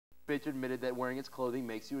bitch admitted that wearing its clothing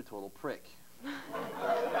makes you a total prick.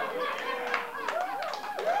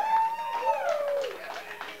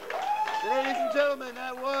 Ladies and gentlemen,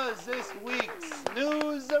 that was this week's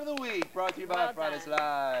News of the Week, brought to you by Fridays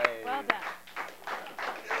Live. Well done.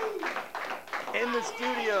 In the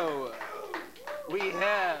studio, we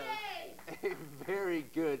have a very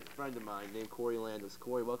good friend of mine named Corey Landis.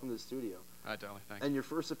 Corey, welcome to the studio. Hi, darling. Thanks. And your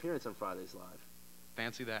first appearance on Fridays Live.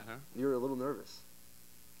 Fancy that, huh? You're a little nervous.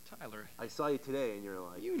 Tyler. I saw you today, and you're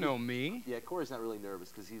like... You know me. Yeah, Corey's not really nervous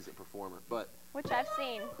because he's a performer, but... Which I've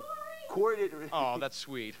seen. Corey didn't... Oh, that's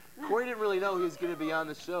sweet. Corey didn't really know he was going to be on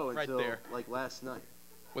the show until, right there. like, last night.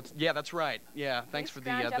 Yeah, that's right. Yeah, thanks for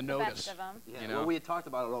the notice. Yeah, you know? well, we had talked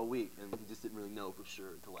about it all week, and he just didn't really know for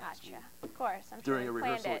sure until last week. Of course, I'm During sure a we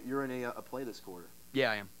planned rehearsal, it. you're in a play this quarter.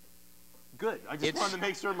 Yeah, I am. Good. I just wanted to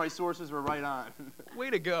make sure my sources were right on. Way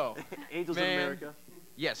to go. Angels in America.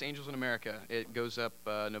 Yes, Angels in America. It goes up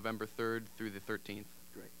November 3rd through the 13th.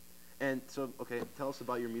 Great. And so, okay, tell us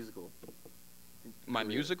about your musical. My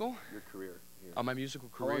musical? Your career. Yeah. Oh, my musical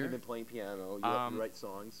career? How long have you been playing piano? You write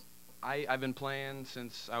songs? I've been playing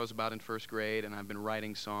since I was about in first grade, and I've been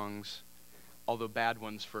writing songs, although bad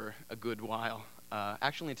ones, for a good while.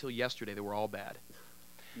 Actually, until yesterday, they were all bad.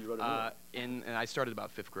 You wrote a and I started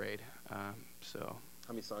about 5th grade. So.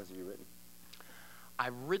 How many songs have you written?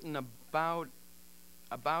 I've written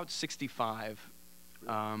about 65,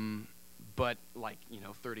 really? but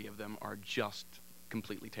 30 of them are just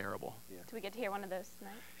completely terrible. Yeah. Do we get to hear one of those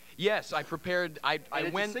tonight? Yes, I prepared. I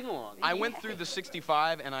went through the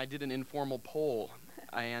 65 and I did an informal poll,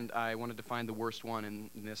 and I wanted to find the worst one, and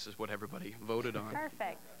this is what everybody voted on.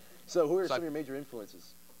 Perfect. So who are some of your major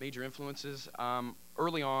influences? Major influences?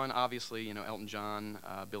 Early on, obviously, Elton John,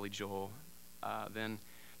 Billy Joel, then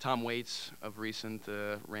Tom Waits of recent,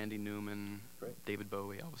 Randy Newman, Great. David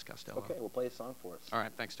Bowie, Elvis Costello. Okay, we'll play a song for us. All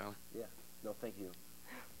right, thanks, Tyler. Yeah. No, thank you.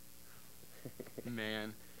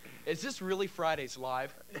 Man, is this really Fridays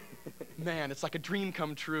Live? Man, it's like a dream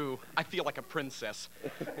come true. I feel like a princess.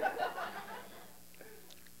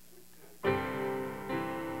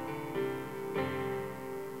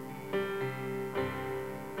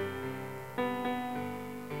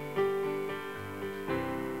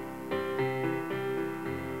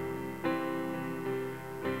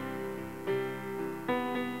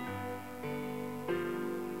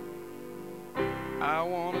 I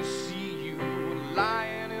wanna see you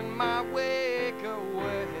lying in my wake, a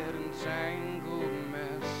wet and tangled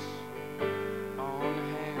mess, on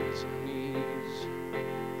hands and knees,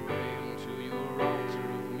 praying to your altar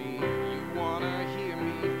of me. You wanna hear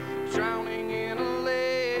me drowning in a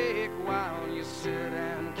lake while you sit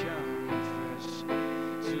and confess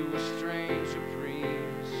to a stranger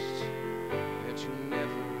priest that you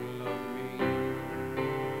never loved me.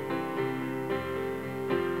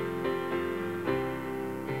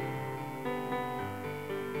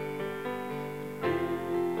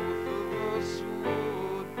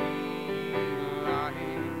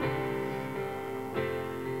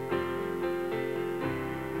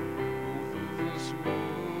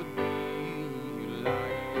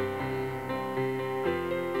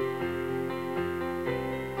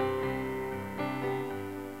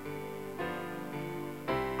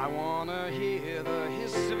 I wanna hear the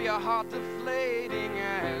hiss of your heart deflating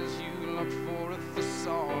as you look for a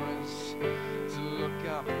thesaurus to look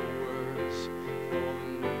up the words for the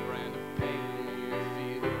new brand of pain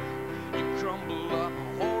you feel. You crumble up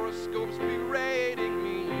horoscopes berating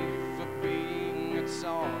me for being a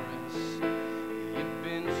Taurus. You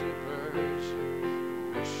binge and purge,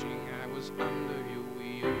 wishing I was under your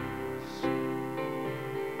wheels.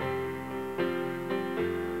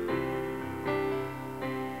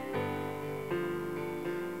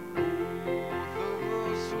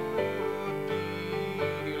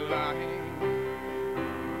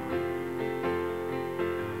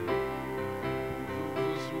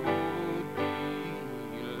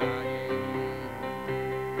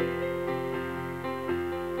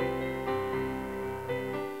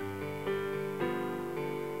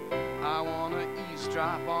 I wanna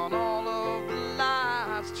eavesdrop on all of the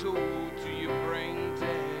lies told to your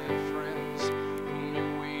brain-dead friends whom you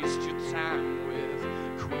waste your time with,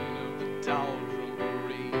 queen of the doldrum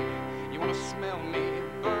parade. You wanna smell me,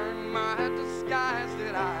 burn my disguise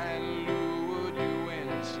that I lured you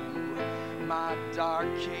into my dark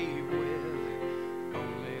cave with,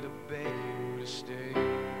 only to beg you to stay.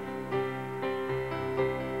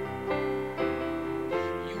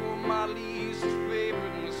 You were my least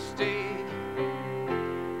favorite mistake,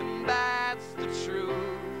 and back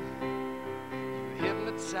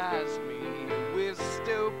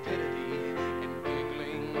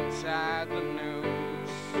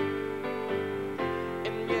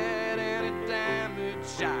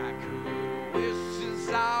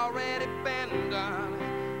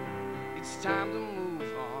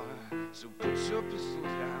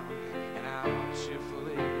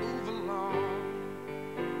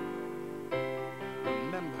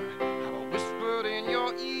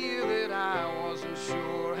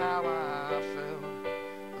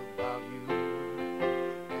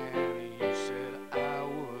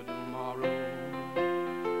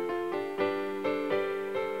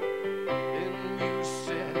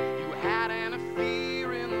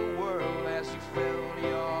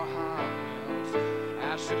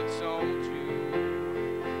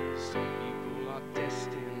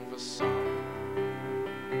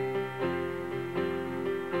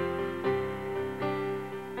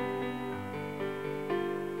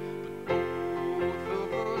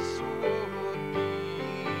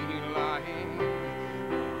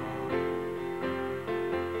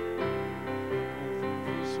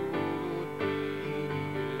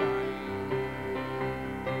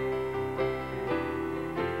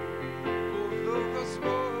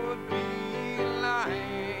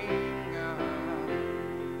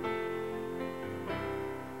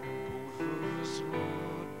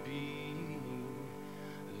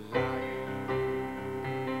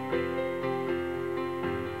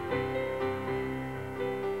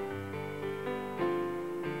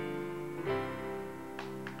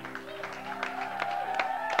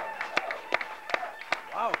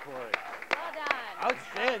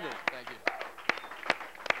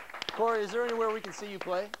Corey, is there anywhere we can see you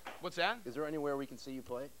play? What's that? Is there anywhere we can see you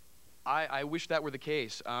play? I wish that were the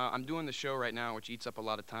case. I'm doing the show right now, which eats up a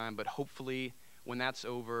lot of time, but hopefully when that's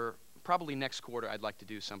over, probably next quarter, I'd like to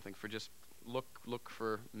do something for just look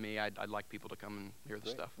for me. I'd like people to come and hear the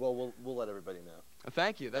Great. stuff. Well, we'll let everybody know.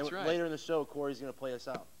 Thank you. That's And right. Later in the show, Corey's going to play us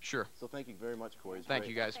out. Sure. So thank you very much, Corey. It's Thank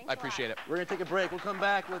great. you, guys. Thanks I a lot. appreciate it. We're going to take a break. We'll come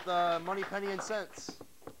back with Money, Penny, and Cents.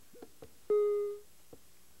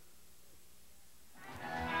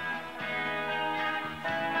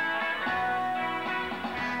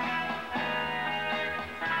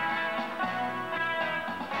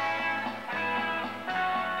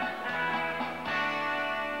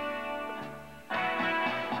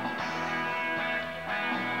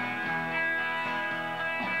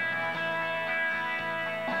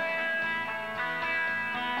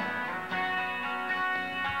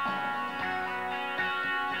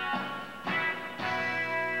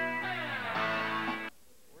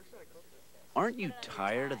 Aren't you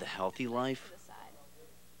tired of the healthy life?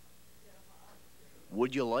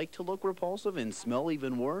 Would you like to look repulsive and smell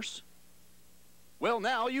even worse? Well,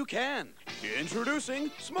 now you can.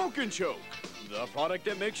 Introducing Smoke and Choke, the product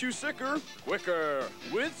that makes you sicker quicker.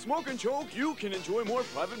 With Smoke and Choke, you can enjoy more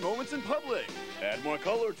private moments in public. Add more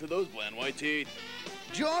color to those bland white teeth.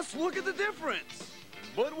 Just look at the difference.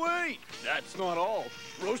 But wait, that's not all.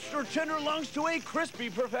 Roast your tender lungs to a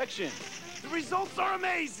crispy perfection. The results are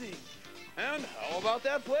amazing. And how about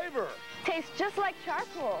that flavor? Tastes just like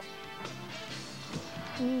charcoal.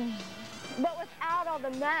 But without all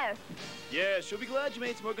the mess. Yes, you'll be glad you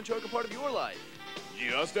made Smoke and Choke a part of your life.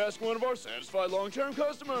 Just ask one of our satisfied long-term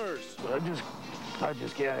customers. I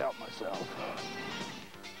just can't help myself.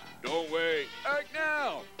 Don't wait. Act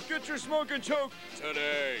now. Get your Smoke and Choke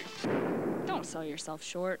today. Don't sell yourself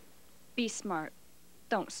short. Be smart.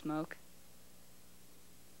 Don't smoke.